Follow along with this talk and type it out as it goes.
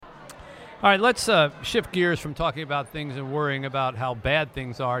All right, let's shift gears from talking about things and worrying about how bad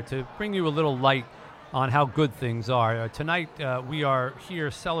things are to bring you a little light on how good things are. Tonight, we are here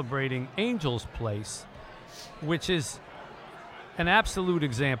celebrating Angel's Place, which is an absolute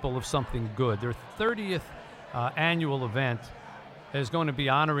example of something good. Their 30th annual event is going to be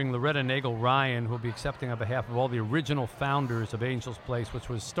honoring Loretta Nagel Ryan, who will be accepting on behalf of all the original founders of Angel's Place, which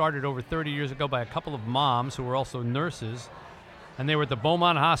was started over 30 years ago by a couple of moms who were also nurses. And they were at the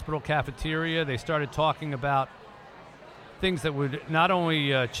Beaumont Hospital cafeteria. They started talking about things that would not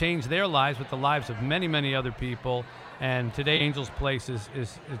only change their lives, but the lives of many, many other people. And today, Angel's Place is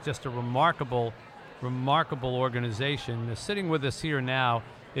just a remarkable organization. Sitting with us here now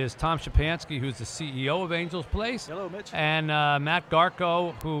is Tom Szczepanski, who's the CEO of Angel's Place. Hello, Mitch. And Matt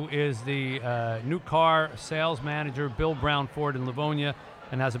Garchow, who is the new car sales manager, Bill Brown Ford in Livonia,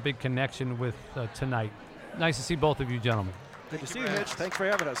 and has a big connection with tonight. Nice to see both of you gentlemen. Good to see you, Mitch. Thanks for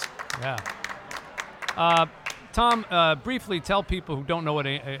having us. Yeah. Tom, briefly tell people who don't know what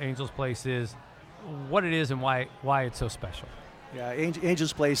Angel's Place is, what it is and why it's so special. Yeah,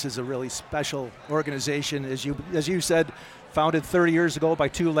 Angel's Place is a really special organization, as you said, founded 30 years ago by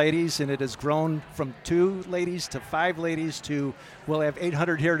two ladies, and it has grown from 2 ladies to 5 ladies to, we'll have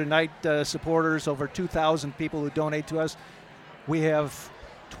 800 here tonight supporters, over 2,000 people who donate to us. We have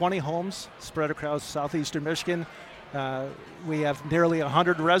 20 homes spread across southeastern Michigan. We have nearly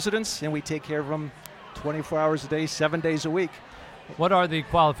 100 residents, and we take care of them 24 hours a day, 7 days a week. What are the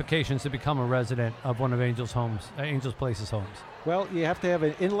qualifications to become a resident of one of Angel's Place's homes? Well, you have to have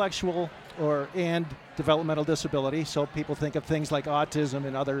an intellectual and developmental disability, so people think of things like autism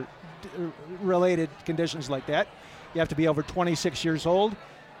and other related conditions like that. You have to be over 26 years old,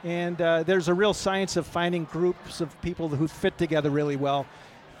 and there's a real science of finding groups of people who fit together really well.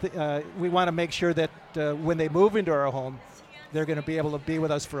 We want to make sure that when they move into our home, they're going to be able to be with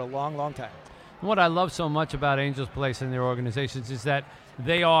us for a long, long time. What I love so much about Angel's Place and their organizations is that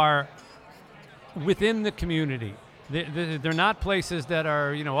they are within the community. They're not places that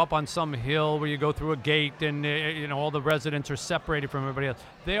are, up on some hill where you go through a gate and, all the residents are separated from everybody else.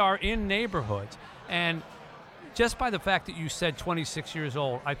 They are in neighborhoods. And just by the fact that you said 26 years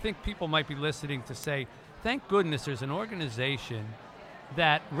old, I think people might be listening to say, thank goodness there's an organization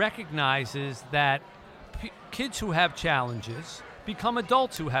that recognizes that kids who have challenges become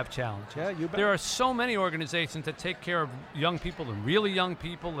adults who have challenges. Yeah, you bet. There are so many organizations that take care of young people and really young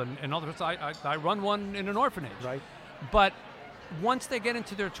people, and others. I run one in an orphanage. Right. But once they get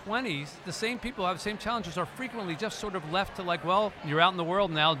into their 20s, the same people who have the same challenges are frequently just sort of left to well, you're out in the world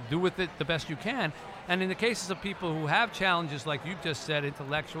now, do with it the best you can. And in the cases of people who have challenges, like you just said,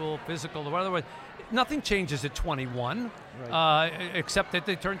 intellectual, physical, or otherwise, nothing changes at 21, right. Except that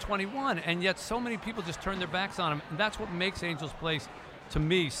they turn 21. And yet so many people just turn their backs on them. And that's what makes Angel's Place, to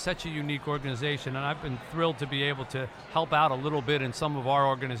me, such a unique organization. And I've been thrilled to be able to help out a little bit in some of our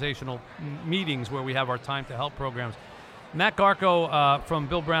organizational meetings where we have our Time to Help programs. Matt Garchow from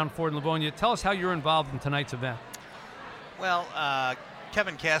Bill Brown Ford in Livonia, tell us how you're involved in tonight's event. Well,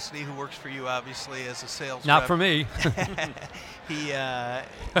 Kevin Cassidy, who works for you, obviously, as a sales Not rep. for me. I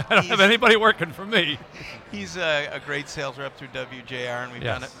don't have anybody working for me. He's a great sales rep through WJR, and we've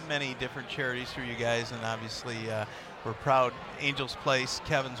Yes. done many different charities through you guys, and obviously we're proud. Angel's Place,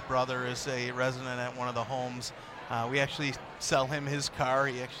 Kevin's brother, is a resident at one of the homes. We actually sell him his car.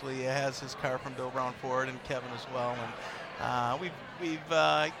 He actually has his car from Bill Brown Ford, and Kevin as well. And we've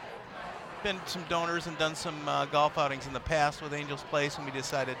been some donors and done some golf outings in the past with Angel's Place, and we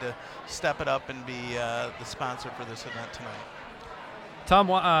decided to step it up and be the sponsor for this event tonight. Tom,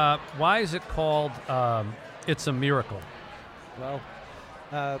 why is it called It's a Miracle? Well,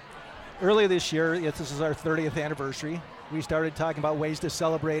 earlier this year, this is our 30th anniversary, we started talking about ways to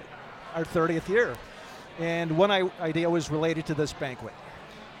celebrate our 30th year. And one idea was related to this banquet.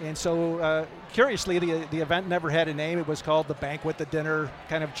 And so, curiously, the event never had a name. It was called the banquet, the dinner,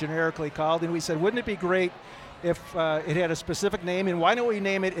 kind of generically called. And we said, wouldn't it be great if it had a specific name? And why don't we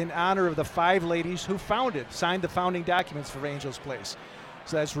name it in honor of the 5 ladies who signed the founding documents for Angel's Place?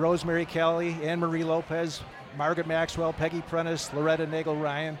 So that's Rosemary Kelly, Anne Marie Lopez, Margaret Maxwell, Peggy Prentice, Loretta Nagel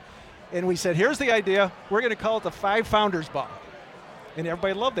Ryan. And we said, here's the idea. We're going to call it the 5 Founders Ball. And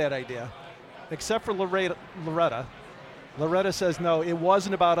everybody loved that idea, except for Loretta. Loretta says, no, it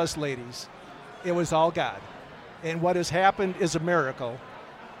wasn't about us ladies. It was all God. And what has happened is a miracle.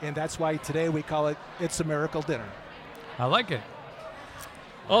 And that's why today we call it It's a Miracle Dinner. I like it.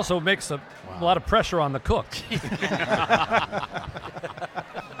 Also makes a lot of pressure on the cook.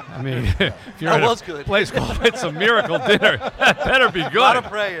 I mean, if you're at a place called It's a Miracle Dinner, that better be good. A lot of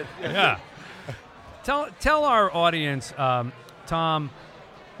praying. Yeah. Tell our audience, Tom,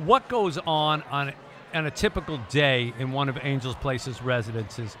 what goes on a typical day in one of Angels Place's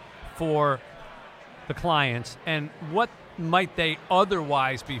residences for the clients, and what might they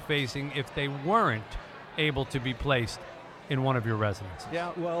otherwise be facing if they weren't able to be placed in one of your residences?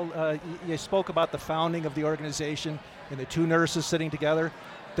 Yeah, well, you spoke about the founding of the organization and the two nurses sitting together.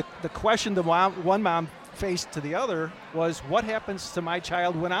 The question one mom faced to the other was, what happens to my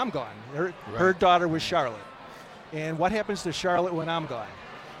child when I'm gone? Her daughter was Charlotte. And what happens to Charlotte when I'm gone?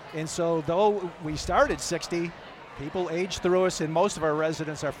 And so though we started 60, people age through us, and most of our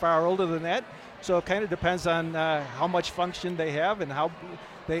residents are far older than that. So it kind of depends on how much function they have and how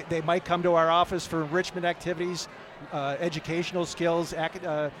they might come to our office for enrichment activities, educational skills,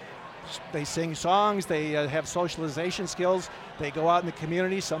 they sing songs, they have socialization skills, they go out in the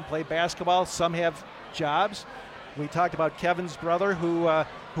community, some play basketball, some have jobs. We talked about Kevin's brother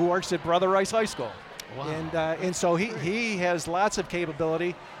who works at Brother Rice High School. Wow. And so he has lots of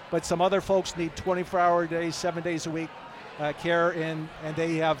capability, but some other folks need 24-hour days, 7 days a week care, and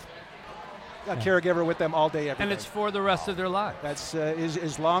they have a caregiver with them all day, every day. And it's for the rest of their lives. That's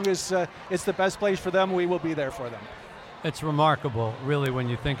as long as it's the best place for them, we will be there for them. It's remarkable, really, when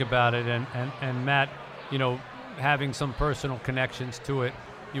you think about it. And Matt, having some personal connections to it,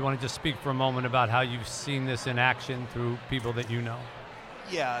 you want to just speak for a moment about how you've seen this in action through people that you know?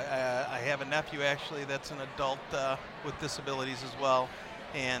 Yeah, I have a nephew actually that's an adult with disabilities as well,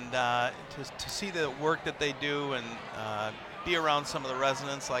 and to see the work that they do and be around some of the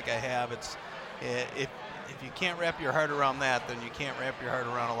residents like I have, if you can't wrap your heart around that, then you can't wrap your heart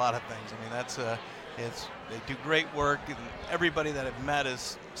around a lot of things. I mean, they do great work, and everybody that I've met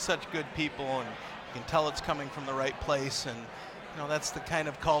is such good people, and you can tell it's coming from the right place, and that's the kind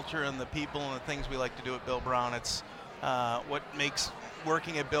of culture and the people and the things we like to do at Bill Brown. It's what makes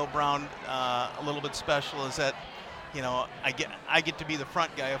working at Bill Brown a little bit special is that I get to be the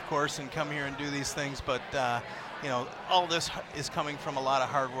front guy, of course, and come here and do these things, but all this is coming from a lot of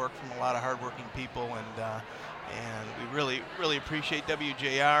hard work from a lot of hardworking people, and we really, really appreciate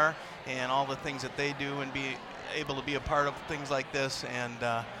WJR and all the things that they do, and be able to be a part of things like this. And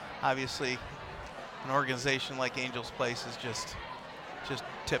obviously, an organization like Angels Place is just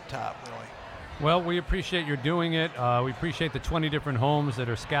tip top, really. Well, we appreciate your doing it. We appreciate the 20 different homes that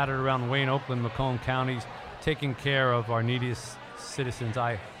are scattered around Wayne, Oakland, Macomb counties, taking care of our neediest citizens.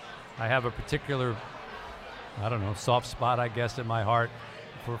 I have a particular, soft spot, I guess, in my heart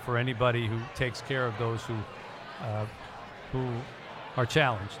for anybody who takes care of those who are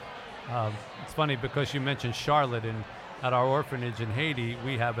challenged. It's funny because you mentioned Charlotte, and at our orphanage in Haiti,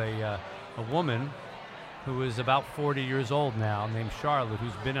 we have a woman who is about 40 years old now, named Charlotte,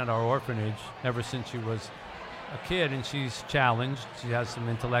 who's been at our orphanage ever since she was a kid, and she's challenged. She has some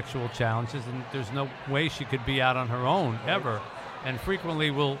intellectual challenges, and there's no way she could be out on her own ever. And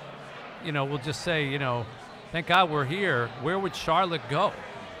frequently we'll just say, thank God we're here. Where would Charlotte go?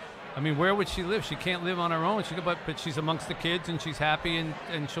 I mean, where would she live? She can't live on her own. But she's amongst the kids, and she's happy,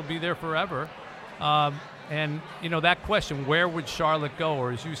 and she'll be there forever. And that question, where would Charlotte go?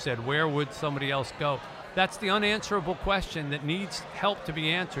 Or as you said, where would somebody else go? That's the unanswerable question that needs help to be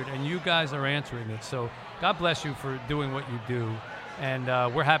answered, and you guys are answering it. So God bless you for doing what you do, and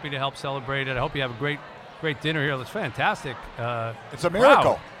we're happy to help celebrate it. I hope you have a great dinner here. It's fantastic. It's a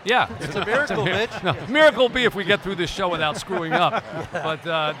miracle. Wow. Yeah. It's a miracle, Mitch. No, miracle will be if we get through this show without screwing up. But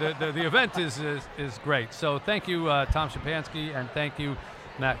the event is great. So thank you, Tom Szczepanski, and thank you,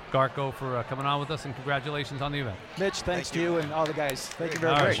 Matt Garchow, for coming on with us, and congratulations on the event. Mitch, thanks to you and all the guys. Thank you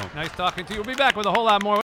very All much. right. Nice talking to you. We'll be back with a whole lot more.